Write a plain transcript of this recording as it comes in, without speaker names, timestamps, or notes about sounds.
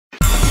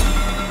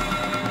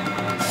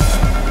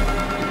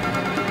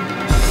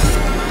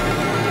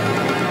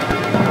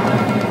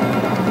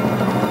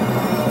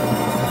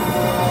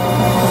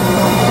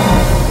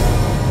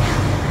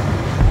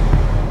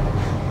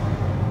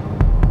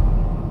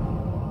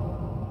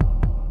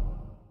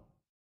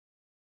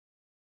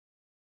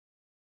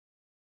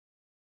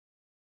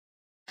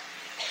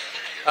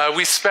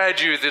We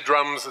spared you the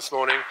drums this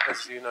morning,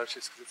 as you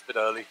noticed, because it's a bit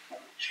early.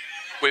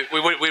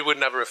 We would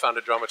never have found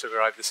a drummer to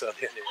arrive this early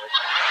anyway.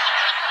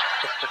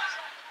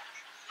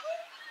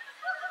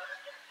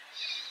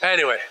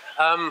 Anyway,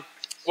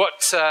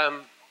 what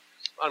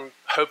I'm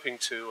hoping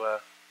to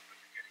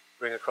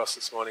bring across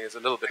this morning is a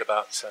little bit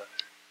about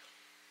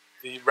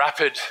the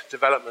rapid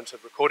development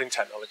of recording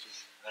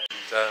technologies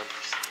and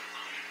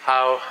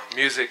how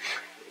music,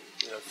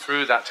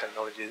 through that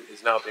technology,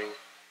 is now being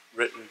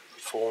written,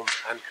 performed,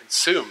 and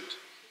consumed,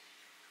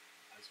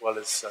 as well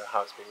as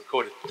how it's being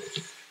recorded.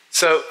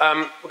 So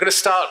we're going to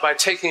start by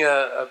taking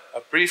a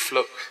brief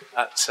look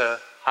at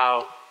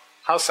how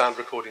sound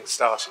recording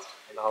started,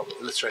 and I'll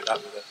illustrate that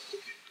with a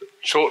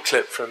short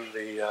clip from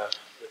the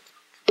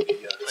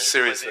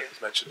series that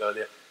was mentioned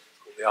earlier,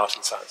 called The Art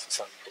and Science of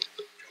Sound Recording.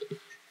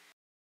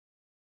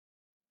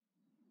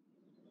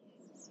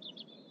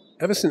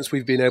 Ever since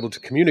we've been able to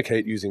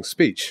communicate using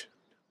speech,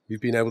 we've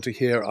been able to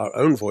hear our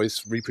own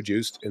voice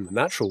reproduced in the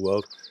natural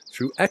world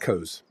through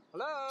echoes,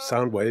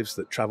 sound waves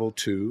that travel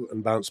to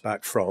and bounce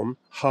back from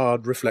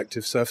hard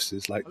reflective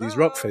surfaces like these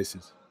rock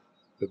faces.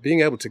 But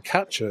being able to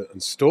capture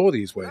and store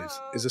these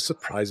waves is a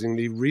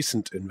surprisingly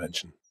recent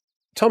invention.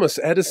 Thomas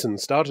Edison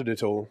started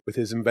it all with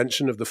his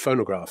invention of the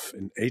phonograph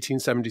in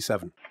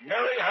 1877.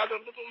 Mary had a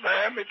little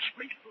lamb, its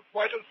feet were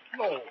white as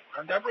snow,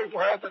 and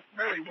everywhere that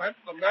Mary went,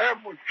 the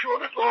lamb was sure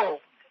to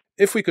go.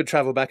 If we could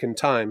travel back in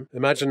time,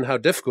 imagine how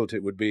difficult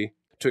it would be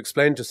to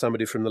explain to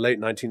somebody from the late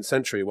 19th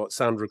century what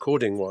sound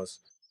recording was.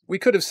 We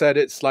could have said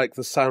it's like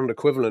the sound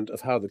equivalent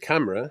of how the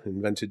camera,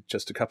 invented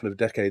just a couple of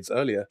decades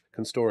earlier,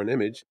 can store an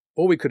image,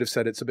 or we could have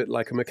said it's a bit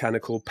like a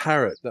mechanical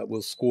parrot that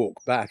will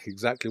squawk back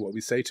exactly what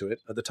we say to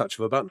it at the touch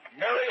of a button.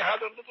 Mary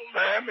had a little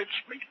lamb, its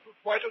feet were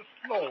white as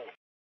snow.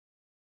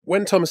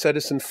 When Thomas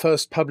Edison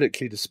first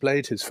publicly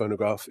displayed his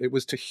phonograph, it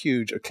was to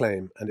huge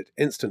acclaim, and it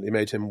instantly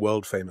made him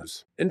world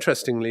famous.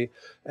 Interestingly,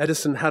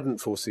 Edison hadn't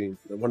foreseen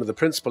that one of the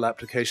principal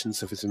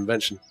applications of his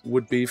invention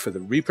would be for the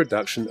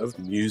reproduction of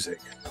music.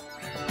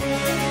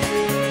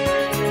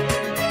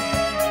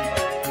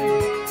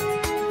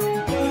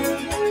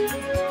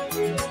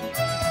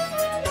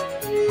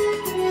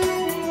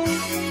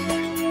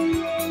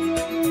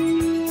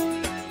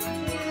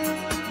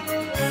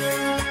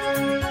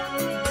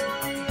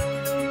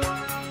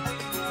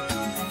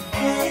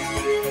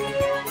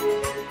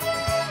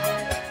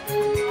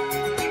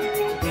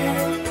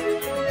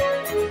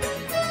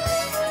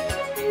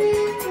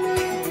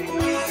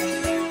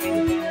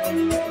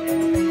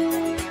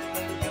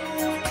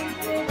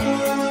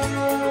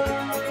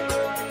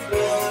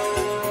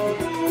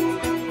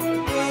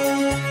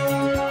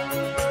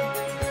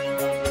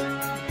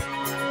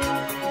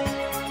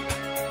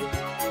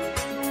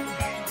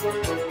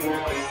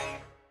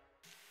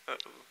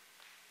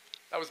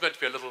 That was meant to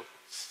be a little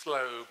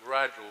slow,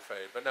 gradual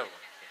fade, but no.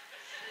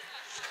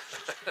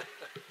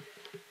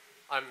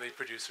 I'm the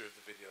producer of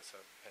the video, so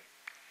hey.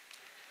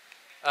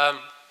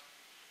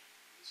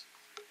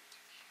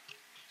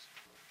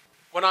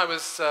 When I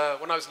was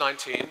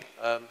 19,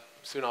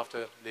 soon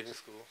after leaving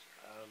school,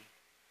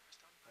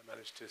 I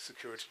managed to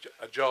secure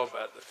a job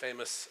at the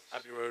famous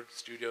Abbey Road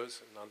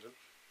Studios in London,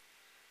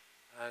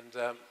 and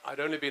I'd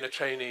only been a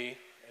trainee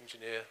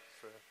engineer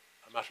for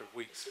a matter of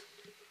weeks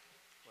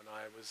when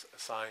I was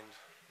assigned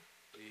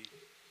the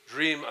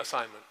dream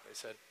assignment. They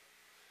said,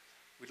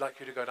 we'd like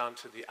you to go down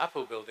to the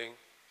Apple building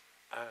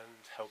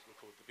and help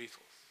record the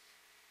Beatles.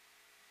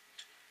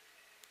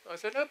 So I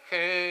said,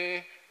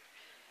 okay,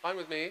 fine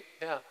with me,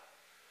 yeah.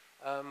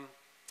 I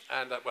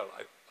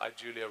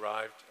duly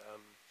arrived,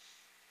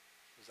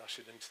 was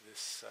ushered into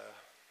this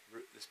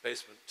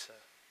basement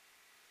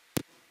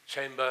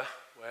chamber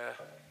where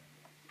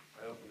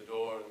I opened the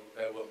door and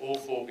there were all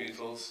four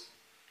Beatles,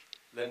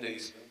 Linda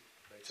Eastman,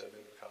 later Linda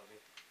McCartney,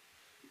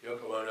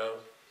 Yoko Ono,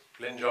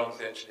 Glyn Johns,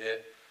 the engineer,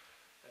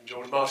 and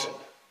George Martin.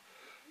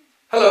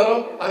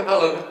 Hello, I'm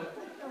Alan.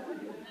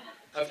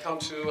 I've come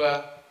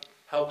to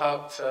help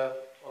out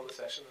on the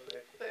session,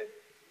 and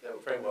they were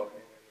very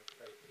welcoming.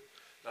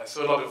 And I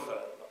saw a lot of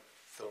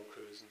film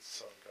crews and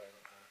so on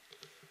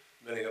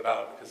going milling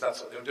about, because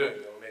that's what they were doing. They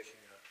were making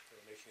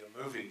a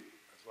movie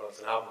as well as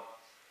an album.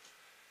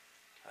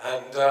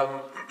 And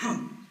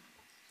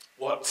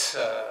what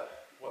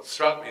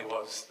struck me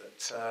was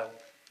that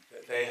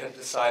they had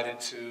decided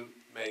to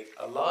make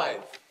a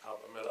live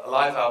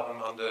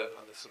album under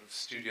sort of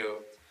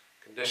studio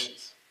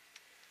conditions,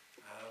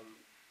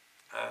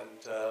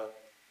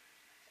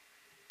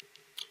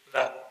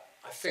 that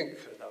I think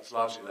that was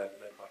largely led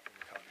by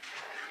McCartney.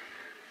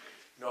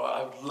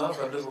 I would love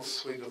a little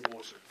swig of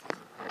water.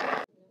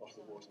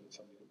 Bottle of water that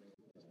somebody could bring.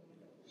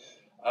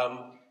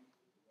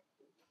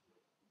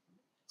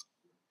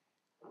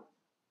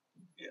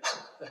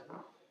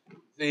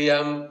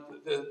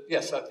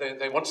 Yes,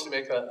 they wanted to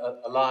make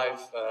a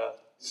live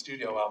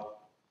studio album,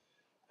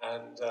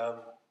 and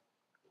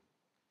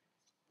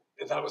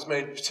that was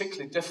made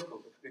particularly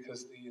difficult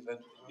because the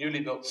newly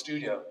built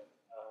studio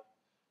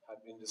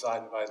had been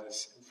designed by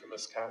this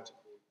infamous character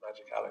called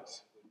Magic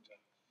Alex, who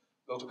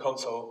built a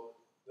console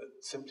that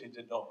simply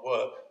did not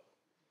work.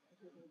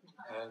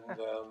 And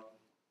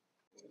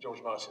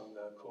George Martin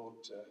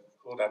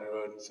called Abbey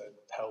Road and said,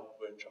 "Help,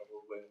 we're in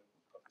trouble, we've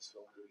got this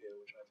film crew here,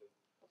 we're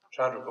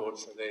trying to record."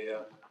 So they,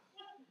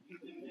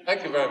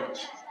 thank you very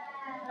much.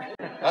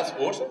 That's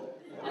water?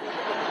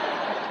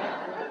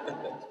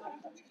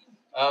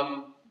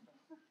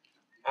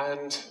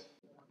 And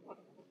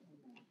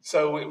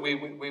so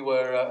we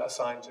were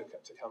assigned to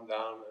come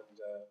down and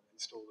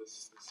install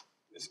this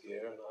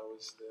gear, and I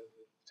was the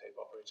tape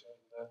operator.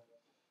 And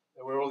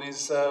there were all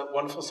these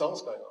wonderful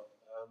songs going on.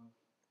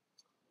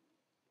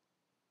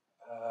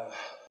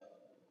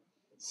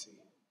 Let's see.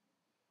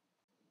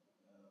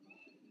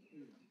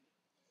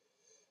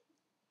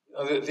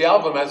 The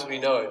album, as we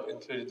know it,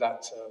 included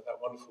that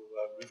wonderful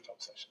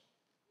rooftop session,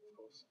 of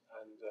course,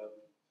 and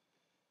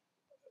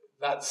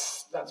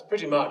that's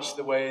pretty much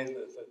the way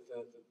that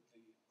the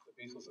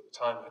Beatles at the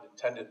time had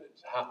intended it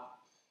to happen.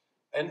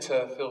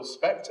 Enter Phil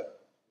Spector,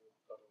 who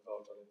got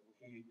involved on it, and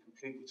he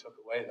completely took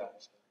away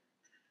that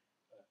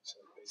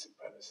basic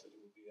premise that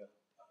it would be a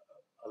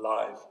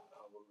live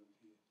album.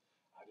 He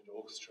added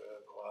orchestra,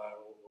 choir,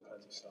 all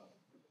kinds of stuff.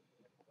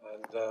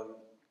 And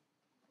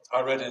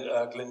I read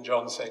Glyn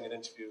John saying in an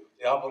interview,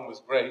 the album was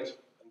great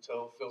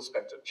until Phil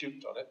Spector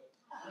puked on it.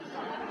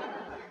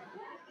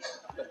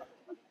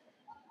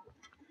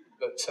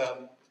 But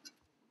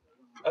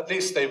at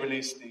least they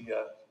released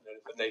the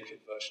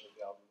naked version of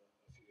the album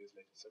a few years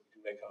later, so we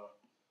can make our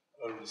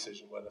own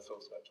decision whether Phil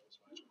Spector was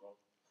right or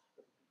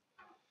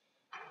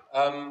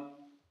wrong.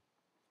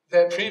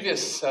 Their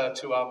previous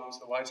two albums,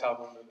 the White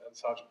Album and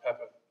Sgt.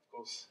 Pepper, of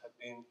course, had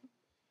been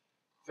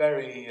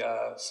very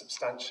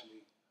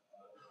substantially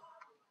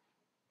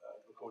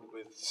recorded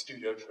with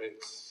studio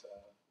tricks,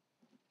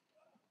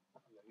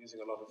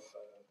 using a lot of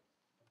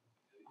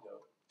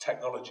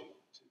technology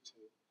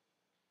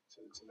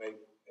to make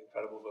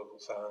incredible vocal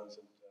sounds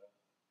and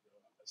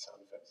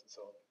sound effects and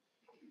so on.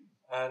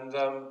 And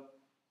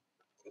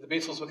the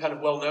Beatles were kind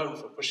of well known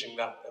for pushing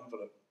that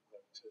envelope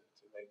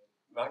to make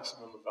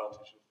maximum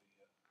advantage of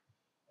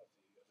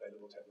the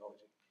available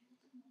technology.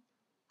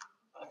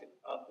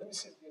 Let me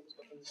see if we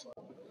can this one.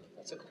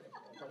 That's it.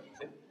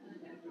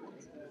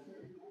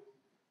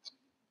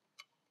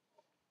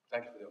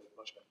 Thank you for the offer.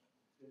 Much better.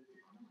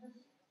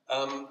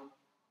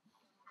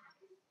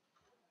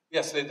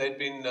 Yes, they'd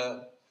been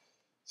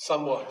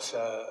somewhat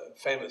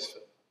famous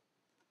for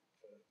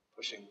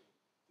pushing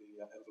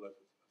the envelope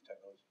of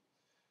technology.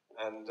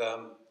 And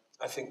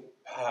I think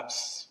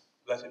perhaps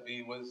Let It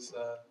Be was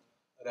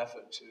an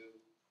effort to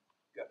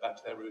get back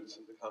to their roots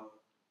and become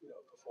a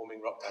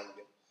performing rock band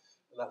again.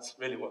 And that's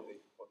really what the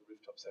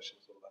rooftop session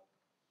is all about.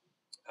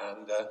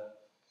 And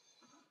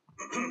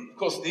of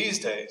course, these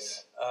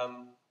days,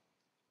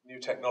 new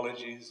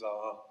technologies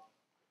are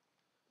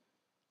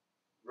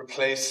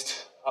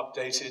replaced,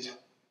 updated.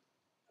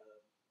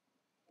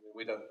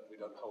 We don't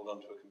hold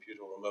on to a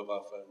computer or a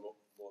mobile phone more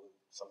than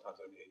sometimes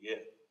only a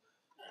year.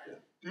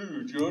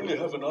 Dude, you only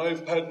have an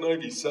iPad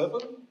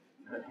 97?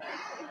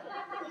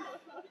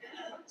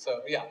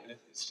 So yeah,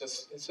 it's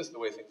just the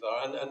way things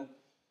are, and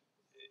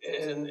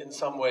in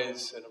some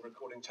ways,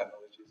 recording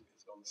technology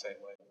is gone the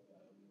same way.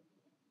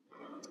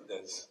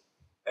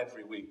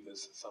 Every week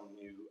there's some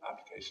new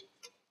application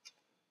for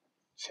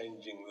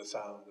changing the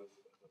sound of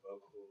a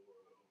vocal or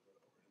an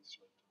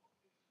instrument, or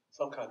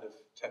some kind of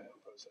technical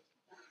process.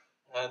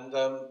 And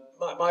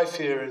my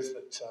fear is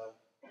that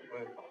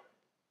we're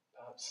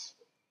perhaps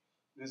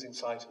losing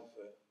sight of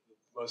the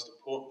most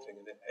important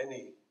thing in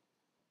any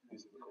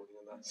music recording,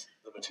 and that's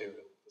the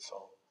material, the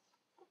song,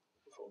 the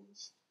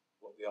performance,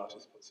 what the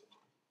artist puts into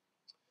it.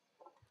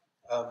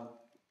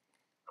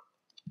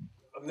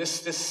 And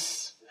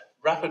this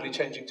rapidly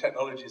changing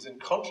technology is in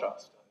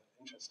contrast,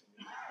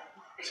 interestingly,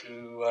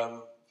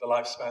 to the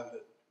lifespan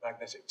that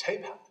magnetic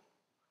tape had.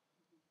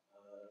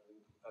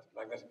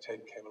 Magnetic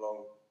tape came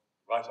along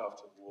right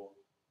after the war,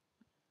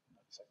 the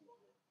Second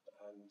World War,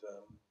 and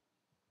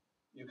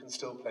you can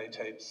still play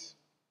tapes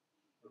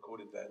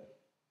recorded then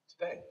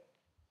today.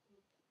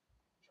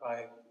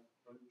 Try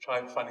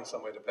finding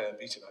some way to play a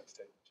Betamax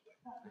tape today.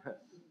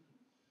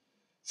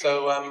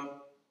 So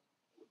a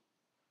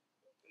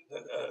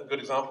good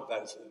example of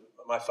that is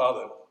my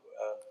father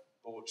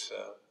bought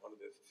one of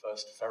the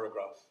first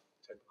ferrograph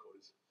tape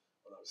recorders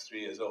when I was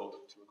 3 years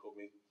old to record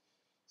me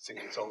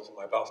singing songs in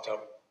my bathtub.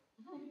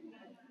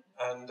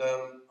 And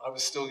I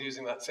was still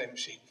using that same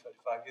machine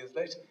 35 years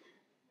later.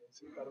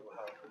 It's incredible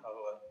how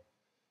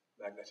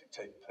magnetic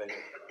tape played a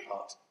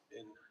part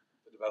in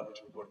the development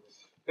of recording.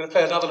 I'm going to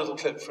play another little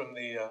clip from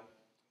the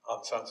Art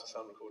and Science of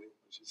Sound Recording,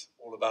 which is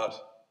all about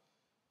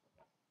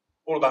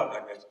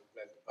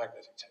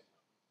magnetic tape.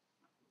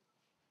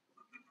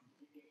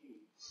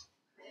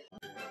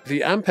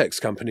 The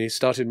Ampex company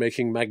started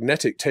making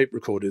magnetic tape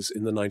recorders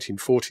in the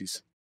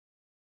 1940s.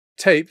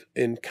 Tape,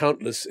 in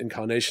countless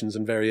incarnations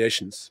and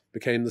variations,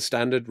 became the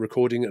standard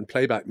recording and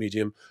playback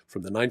medium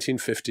from the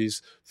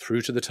 1950s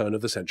through to the turn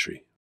of the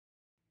century.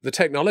 The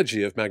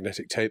technology of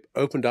magnetic tape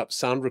opened up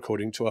sound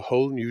recording to a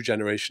whole new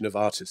generation of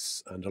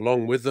artists, and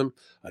along with them,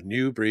 a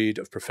new breed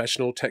of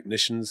professional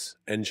technicians,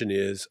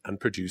 engineers, and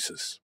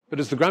producers. But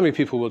as the Grammy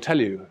people will tell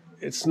you,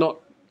 it's not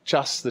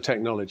just the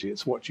technology,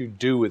 it's what you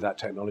do with that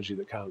technology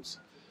that counts.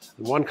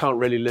 And one can't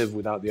really live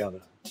without the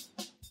other.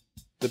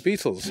 The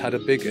Beatles had a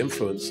big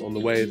influence on the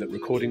way that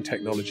recording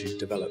technology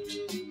developed.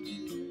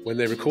 When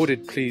they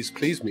recorded Please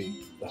Please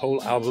Me, the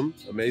whole album,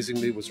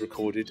 amazingly, was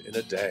recorded in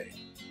a day.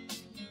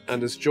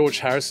 And as George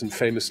Harrison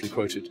famously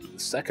quoted, the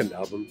second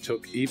album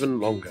took even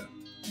longer.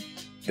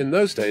 In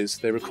those days,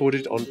 they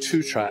recorded on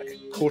 2-track,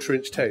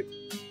 quarter-inch tape.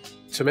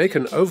 To make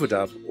an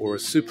overdub, or a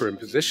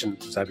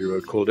superimposition, as Abbey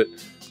Road called it,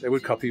 they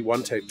would copy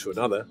one tape to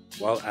another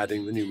while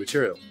adding the new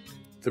material.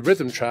 The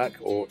rhythm track,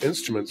 or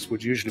instruments,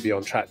 would usually be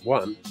on track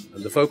 1,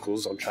 and the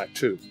vocals on track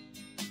 2.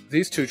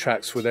 These 2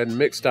 tracks were then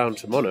mixed down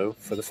to mono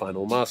for the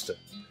final master.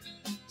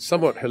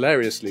 Somewhat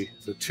hilariously,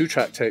 the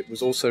 2-track tape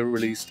was also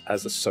released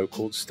as a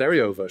so-called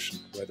stereo version,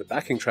 where the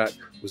backing track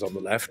was on the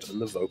left and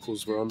the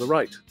vocals were on the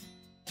right.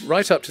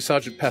 Right up to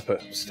Sgt. Pepper,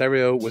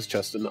 stereo was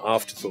just an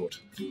afterthought,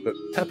 but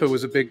Pepper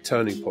was a big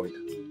turning point.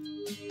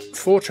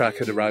 4-track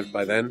had arrived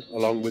by then,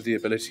 along with the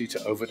ability to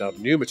overdub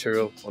new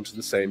material onto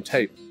the same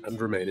tape and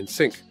remain in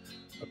sync,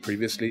 a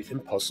previously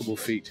impossible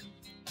feat.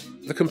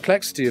 The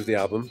complexity of the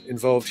album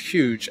involved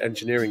huge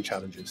engineering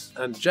challenges,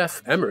 and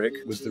Geoff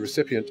Emerick was the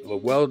recipient of a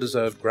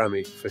well-deserved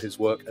Grammy for his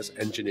work as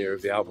engineer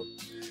of the album.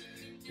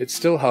 It's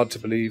still hard to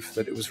believe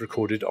that it was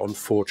recorded on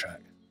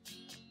 4-track.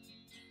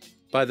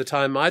 By the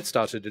time I'd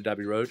started at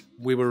Abbey Road,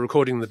 we were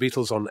recording the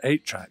Beatles on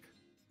 8-track.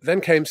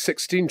 Then came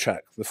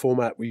 16-track, the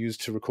format we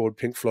used to record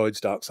Pink Floyd's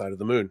Dark Side of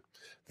the Moon.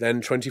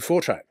 Then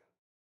 24-track.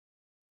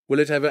 Will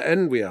it ever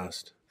end, we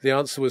asked. The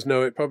answer was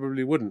no, it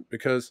probably wouldn't,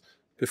 because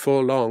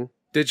before long,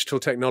 digital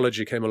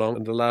technology came along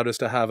and allowed us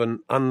to have an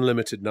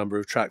unlimited number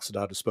of tracks at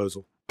our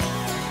disposal.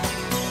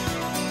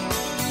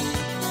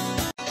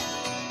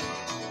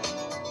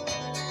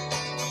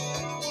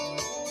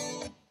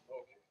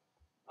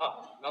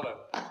 Another.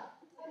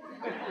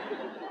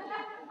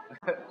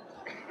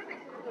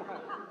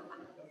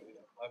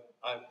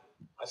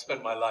 I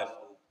spent my life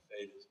on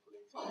failures.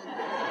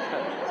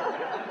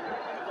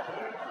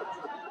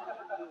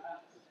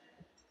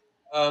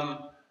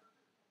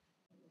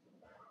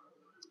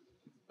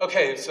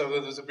 Okay, so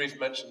there's a brief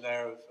mention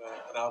there of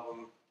an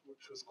album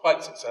which was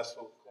quite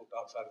successful called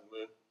Dark Side of the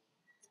Moon,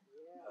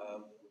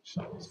 which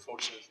I was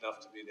fortunate enough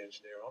to be the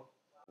engineer on.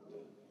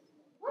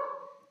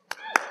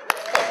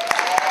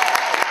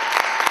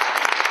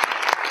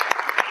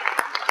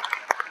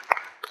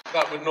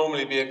 That would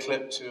normally be a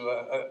clip to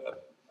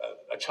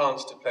a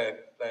chance to play a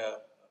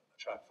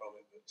track from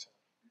it, but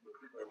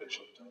we're a bit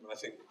short of time. I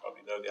think you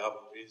probably know the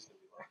album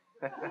reasonably well.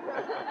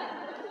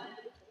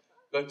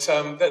 But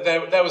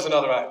there was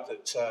another act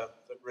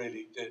that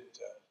really did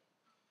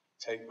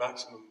take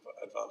maximum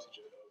advantage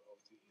of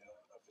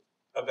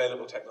the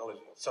available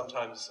technology.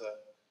 Sometimes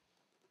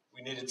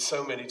we needed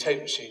so many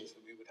tape machines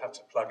that we would have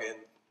to plug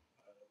in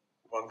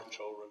one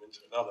control room into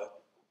another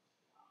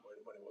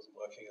when it wasn't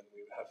working, and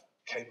we would have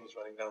cables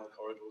running down the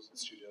corridors and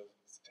studios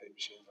with the tape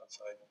machines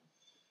outside.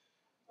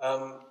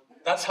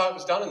 That's how it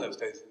was done in those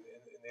days. In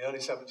the early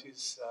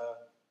 70s,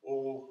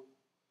 all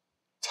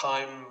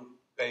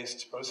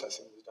time-based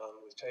processing was done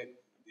with tape.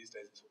 These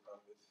days it's all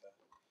done with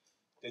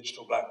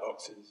digital black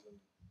boxes and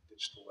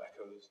digital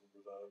echoes and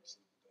reverbs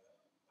and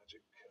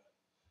magic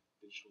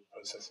digital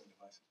processing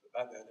devices. But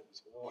back then it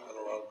was all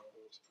analog,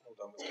 all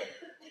done with tape.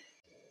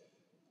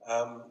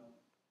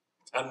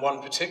 And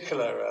one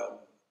particular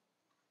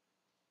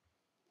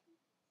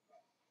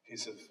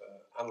piece of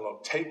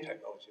analog tape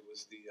technology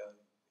was the,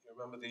 you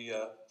remember the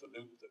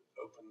loop that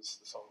opens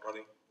the song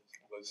running?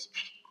 Those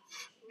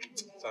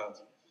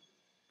sounds.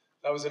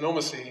 That was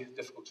enormously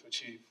difficult to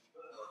achieve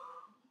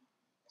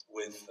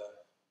with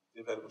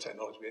the available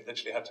technology. We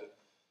literally had to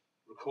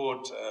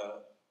record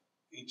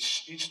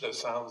each of those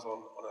sounds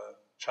on a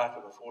track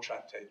of a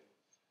 4-track tape.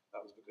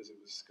 That was because it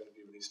was going to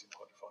be released in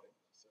quadrophonic,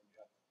 so we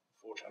had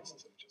 4 tracks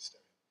instead of just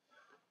stereo.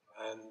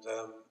 And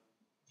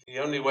the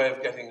only way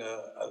of getting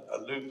a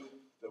loop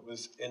that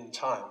was in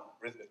time,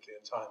 rhythmically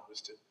in time,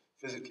 was to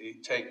physically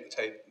take the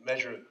tape,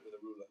 measure it with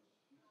a ruler,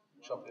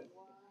 chop it,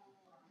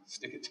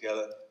 stick it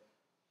together,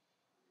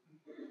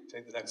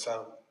 take the next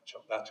sound,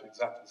 chop that to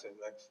exactly the same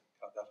length,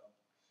 cut that off.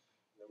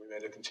 And then we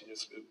made a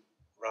continuous loop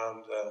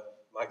around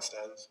mic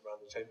stands,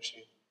 around the tape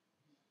machine.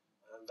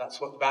 And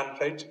that's what the band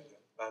played to. The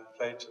band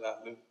played to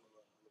that loop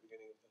on the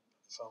beginning of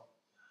the song.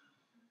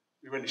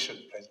 We really should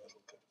have played a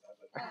little clip of that,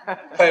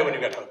 but play it when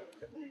you get home.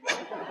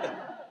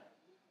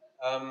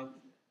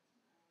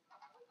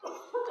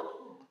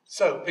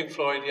 So, Pink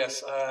Floyd,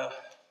 yes,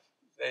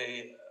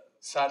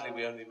 sadly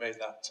we only made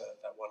that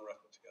one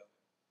record together.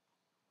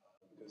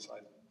 Because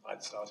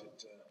I'd started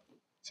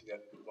to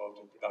get involved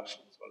in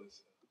production as well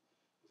as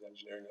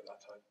engineering at that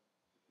time.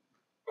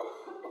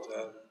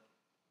 And,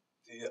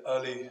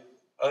 the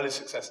early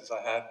successes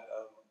I had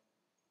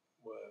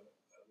were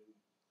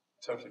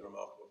totally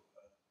remarkable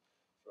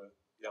for a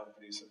young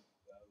producer.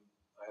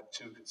 I had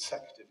 2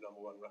 consecutive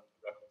 #1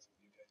 records in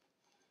the UK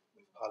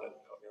with Pilot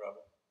and Cockney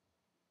Rubber.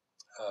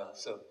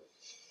 So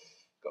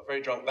got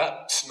very drunk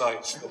that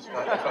night I found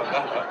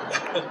that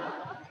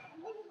out.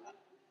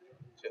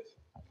 Cheers.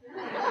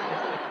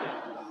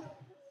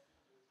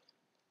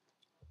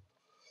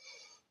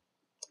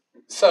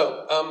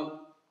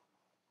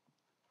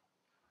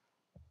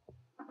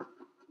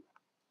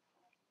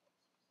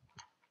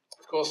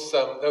 course,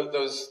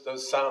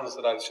 those sounds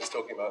that I was just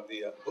talking about,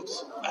 the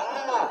oops.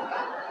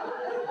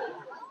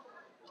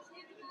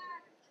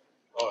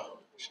 Oh,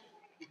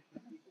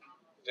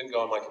 it didn't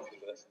go on my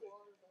computer. That's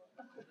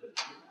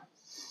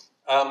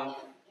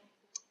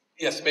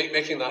yes,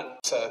 making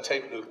that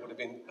tape loop would have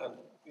been,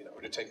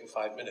 would have taken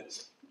 5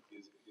 minutes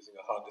using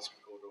a hard disk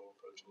recorder or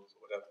Pro Tools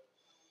or whatever.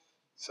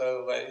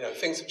 So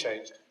things have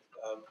changed.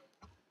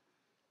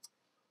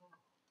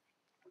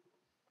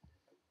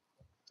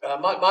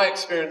 My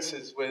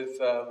experiences with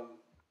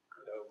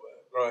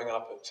growing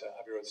up at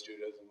Abbey Road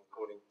Studios and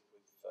recording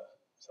with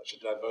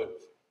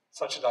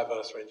such a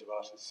diverse range of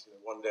artists.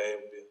 One day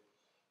it would be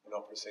an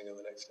opera singer,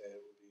 the next day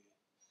it would be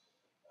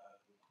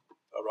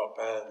a rock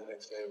band, the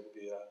next day it would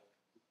be a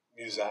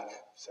Muzak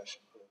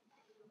session.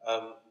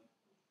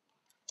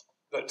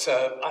 But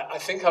I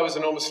think I was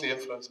enormously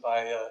influenced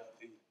by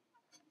the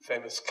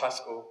famous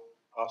classical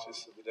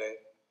artists of the day.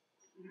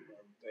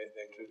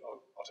 They include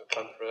Otto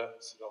Klemperer,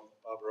 Sir John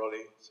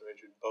Barbaroli, Sir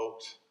Adrian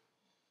Boult,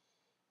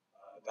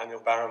 Daniel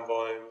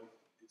Barenboim,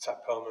 Itzhak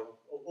Perlman,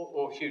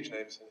 all huge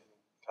names in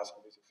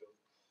classical music field.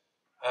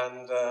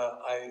 And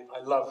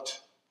I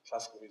loved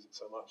classical music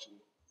so much,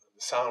 and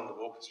the sound of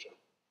orchestra.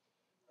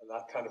 And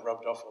that kind of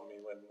rubbed off on me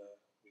when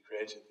we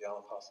created the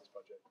Alan Parsons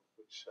project,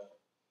 which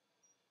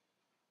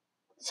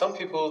some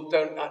people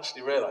don't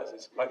actually realize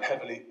it's quite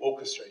heavily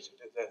orchestrated.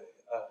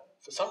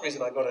 For some reason,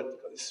 I got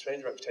this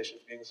strange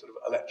reputation for being a sort of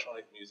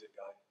electronic music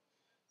guy.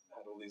 I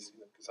had all these,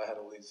 because I had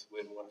all these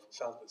weird and wonderful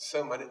sounds, but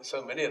so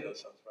many of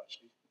those sounds were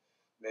actually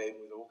made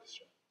with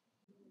orchestra.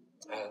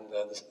 And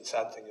the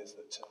sad thing is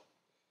that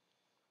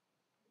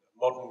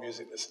modern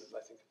music listeners,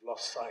 I think, have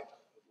lost sight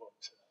of what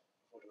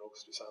an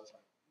orchestra sounds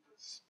like.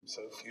 Because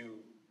so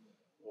few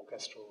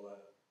orchestral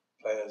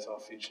players are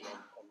featured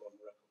on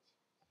modern records.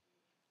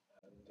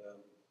 And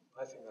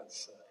I think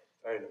that's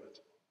very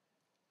lamentable.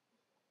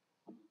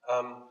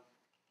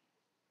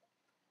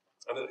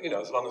 And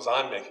as long as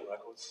I'm making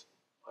records,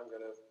 I'm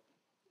going to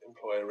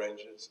employ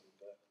arrangers and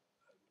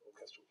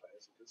orchestral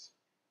players because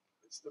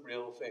it's the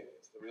real thing.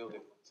 It's the real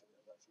deal.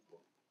 That's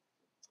important.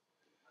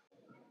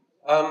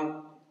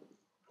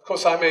 Of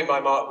course, I made my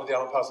mark with the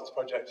Alan Parsons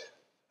project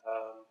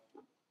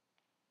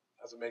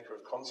as a maker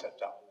of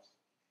concept albums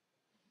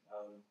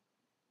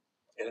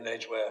in an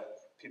age where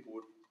people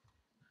would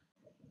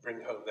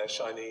bring home their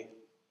shiny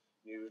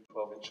new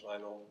 12-inch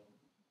vinyl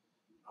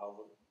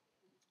album.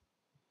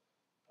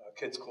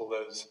 Kids call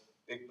those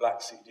big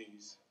black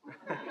CDs.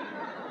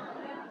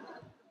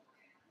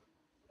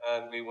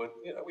 And we would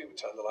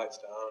turn the lights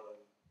down and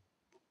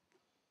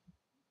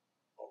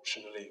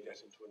optionally get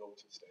into an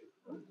altered state.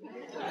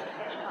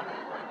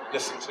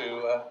 listen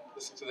to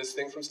this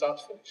thing from start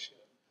to finish.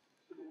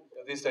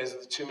 These days,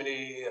 there's too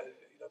many.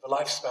 The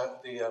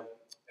lifespan, the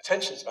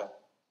attention span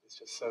is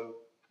just so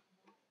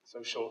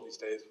short these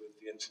days with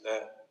the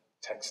internet,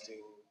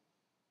 texting,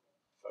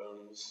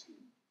 phones,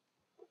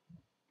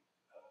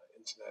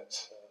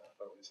 internet.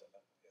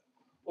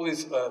 All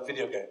these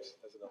video games.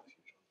 There's another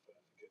huge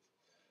one for kids.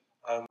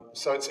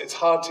 So it's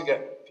hard to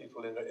get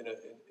people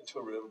into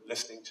a room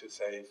listening to,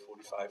 say,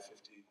 45,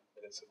 50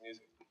 minutes of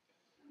music.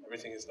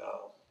 Everything is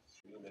now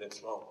 3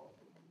 minutes long.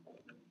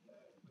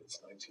 It's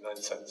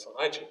 99 cents on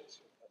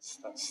iTunes.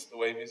 That's the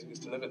way music is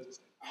delivered these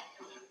days.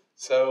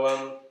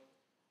 So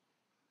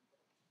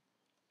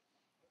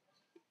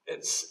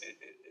it's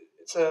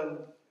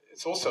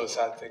also a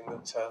sad thing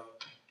that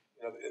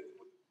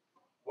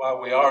while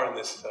we are in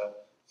this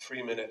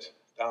 3-minute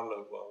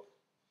download world,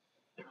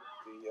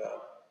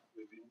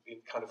 we've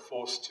been kind of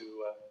forced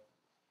to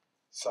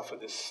suffer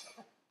this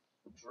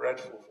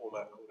dreadful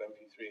format called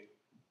MP3,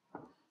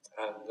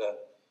 and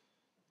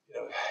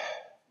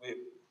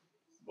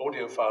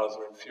audiophiles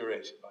are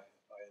infuriated by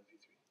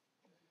MP3,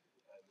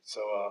 and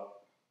so are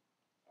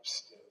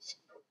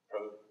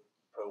pro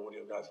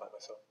audio guys like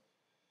myself.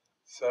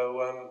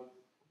 So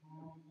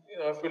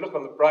if we look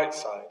on the bright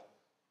side,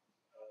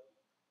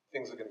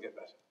 things are going to get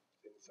better.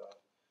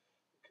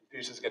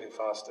 Computers are getting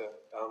faster,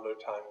 download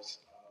times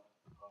are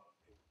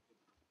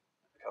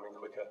becoming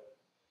quicker.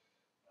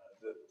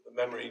 The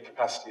memory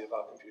capacity of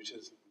our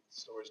computers and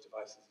storage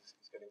devices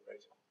is getting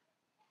greater.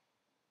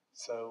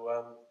 So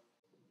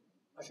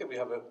I think we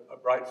have a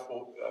bright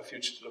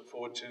future to look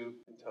forward to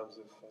in terms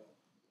of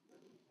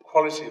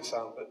quality of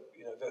sound, but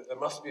there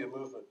must be a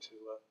movement to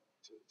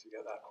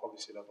get that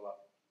quality level up.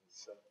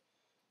 It's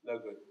no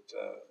good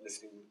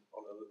listening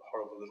on a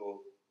horrible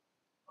little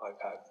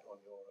iPad on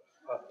your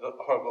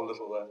horrible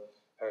little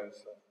pair of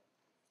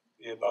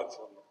earbuds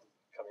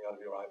coming out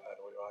of your iPad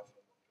or your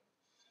iPhone.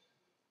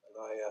 And I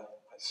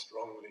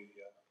strongly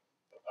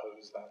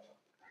oppose that.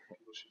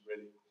 People should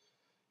really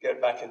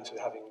get back into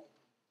having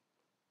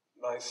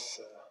nice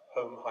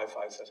home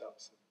hi-fi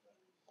setups and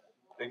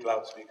big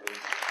loudspeakers.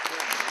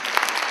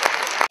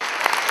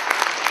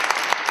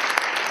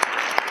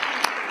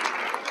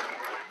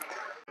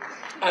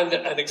 And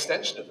an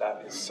extension of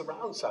that is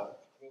surround sound.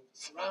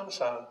 Surround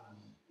sound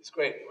is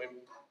great.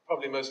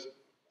 Probably a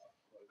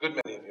good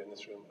many of you in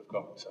this room have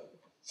got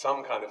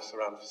some kind of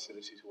surround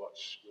facility to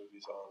watch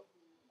movies on.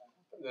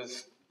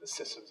 There's the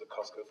systems at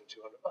Costco for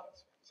 $200.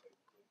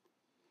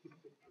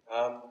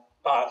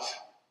 But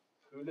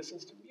who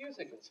listens to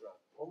music in surround?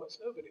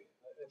 Almost nobody.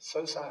 It's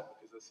so sad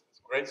because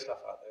there's great stuff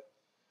out there.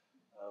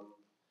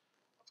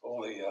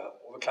 All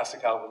the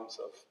classic albums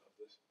of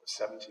the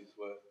 70s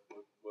were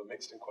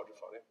mixed in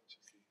quadraphonic, which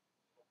is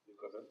the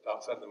equivalent.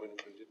 Dark Side of the Moon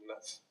included, and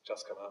that's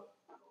just come out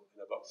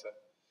in a box set.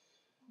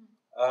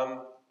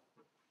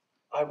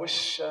 I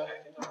wish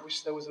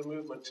there was a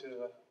movement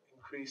to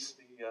increase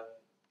the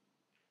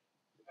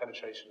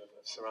penetration of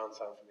surround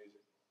sound for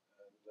music.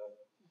 And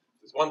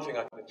there's one thing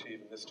I can achieve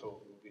in this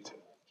talk would be to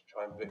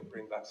try and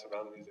bring back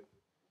surround music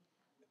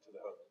into the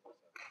home.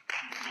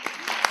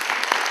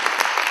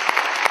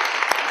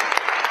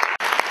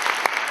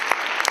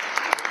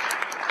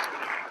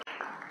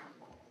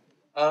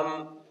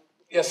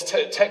 Yes,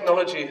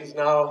 technology has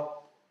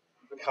now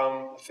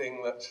become a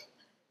thing that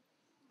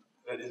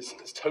is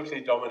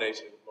totally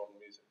dominated modern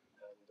music.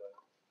 And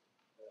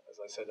as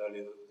I said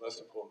earlier, the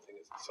most important thing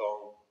is the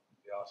song,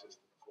 the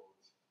artist, the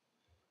performance.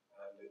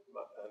 And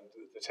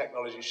the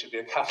technology should be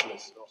a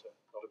catalyst, not a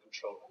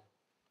controller.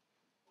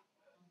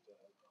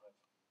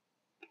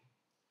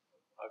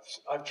 And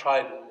I've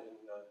tried in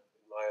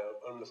my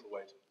own little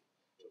way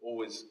to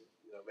always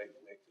make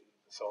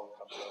the song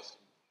come first.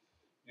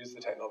 Use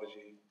the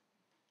technology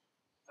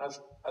as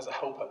a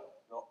helper,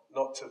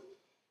 not to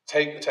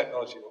take the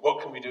technology. What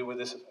can we do with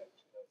this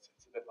effect?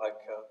 It's a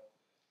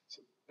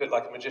bit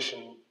like a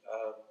magician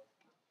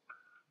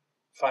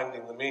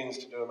finding the means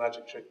to do a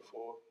magic trick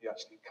before he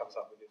actually comes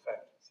up with the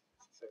effect. It's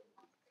the same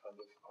kind of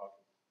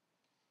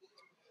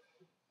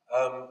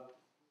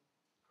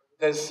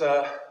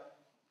argument.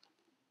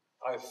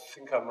 I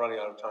think I'm running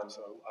out of time,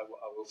 so I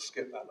will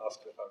skip that last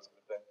clip I was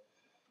going to play.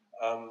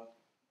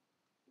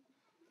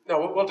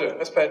 No, we'll do it.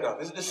 Let's play it now.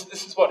 This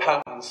is what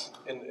happens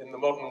in the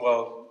modern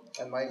world.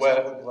 And my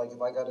example would be like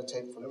if I got a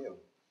tape from you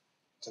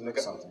to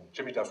mix something.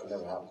 Jimmy Duff would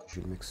never happen.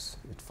 You mix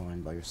it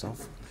fine by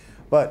yourself.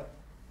 But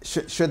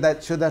should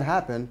that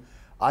happen,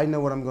 I can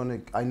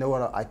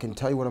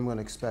tell you what I'm going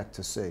to expect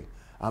to see.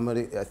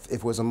 If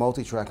it was a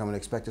multi-track, I'm going to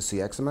expect to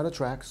see X amount of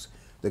tracks.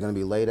 They're going to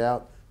be laid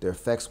out, their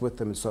effects with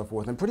them, and so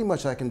forth. And pretty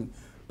much I can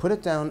put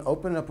it down,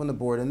 open it up on the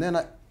board, and then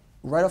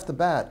right off the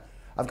bat,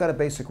 I've got a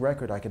basic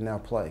record I can now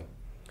play.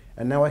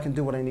 And now I can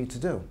do what I need to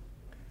do.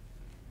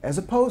 As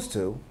opposed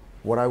to,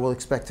 what I will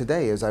expect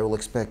today is I will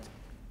expect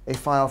a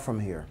file from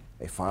here,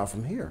 a file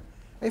from here,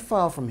 a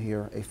file from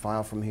here, a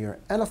file from here,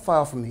 and a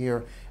file from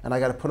here, and I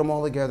got to put them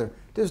all together.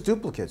 There's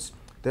duplicates.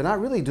 They're not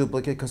really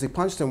duplicate because he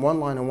punched in one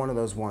line on one of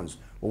those ones.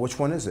 Well, which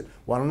one is it?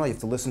 Well, I don't know. You have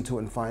to listen to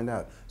it and find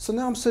out. So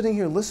now I'm sitting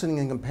here listening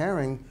and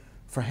comparing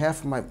for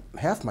half my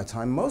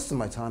time, most of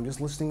my time, just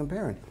listening and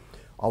comparing.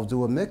 I'll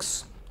do a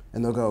mix,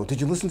 and they'll go,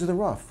 "Did you listen to the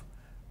rough?"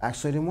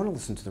 Actually, I didn't want to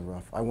listen to the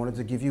rough. I wanted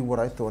to give you what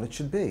I thought it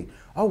should be.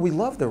 Oh, we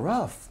love the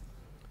rough.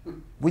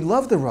 We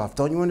love the rough.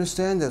 Don't you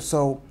understand it?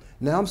 So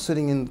now I'm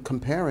sitting and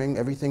comparing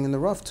everything in the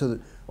rough to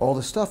all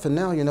the stuff. And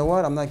now, you know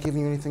what? I'm not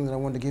giving you anything that I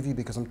wanted to give you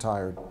because I'm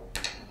tired.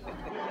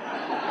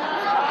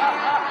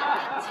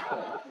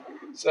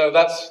 So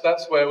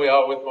that's where we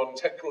are with modern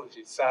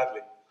technology,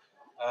 sadly.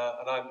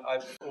 And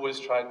I've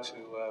always tried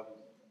to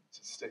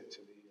stick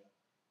to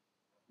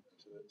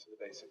the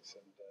basics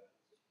and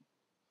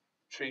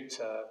treat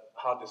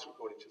hard disk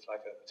recording just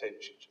like a tape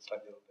machine, just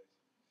like the old days.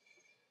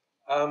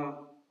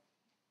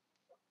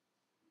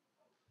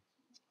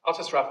 I'll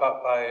just wrap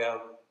up by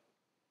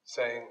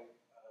saying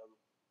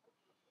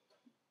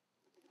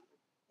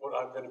what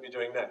I'm going to be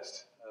doing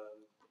next.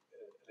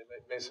 And it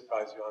may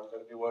surprise you, I'm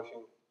going to be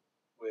working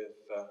with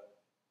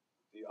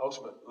the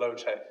ultimate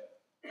low-tech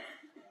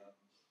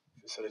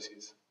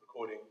facilities,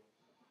 recording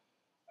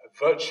a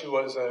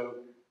virtuoso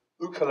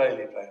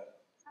ukulele player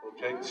called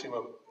Jake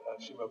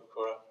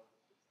Shimabukura.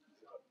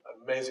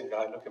 Amazing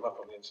guy, look him up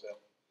on the internet.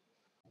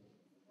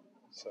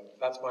 So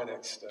that's my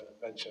next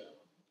venture.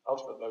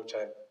 Ultimate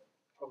low-tech,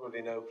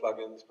 probably no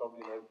plugins,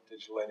 probably no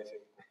digital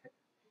anything.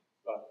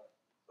 But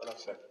enough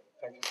said.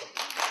 Thank you so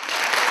much.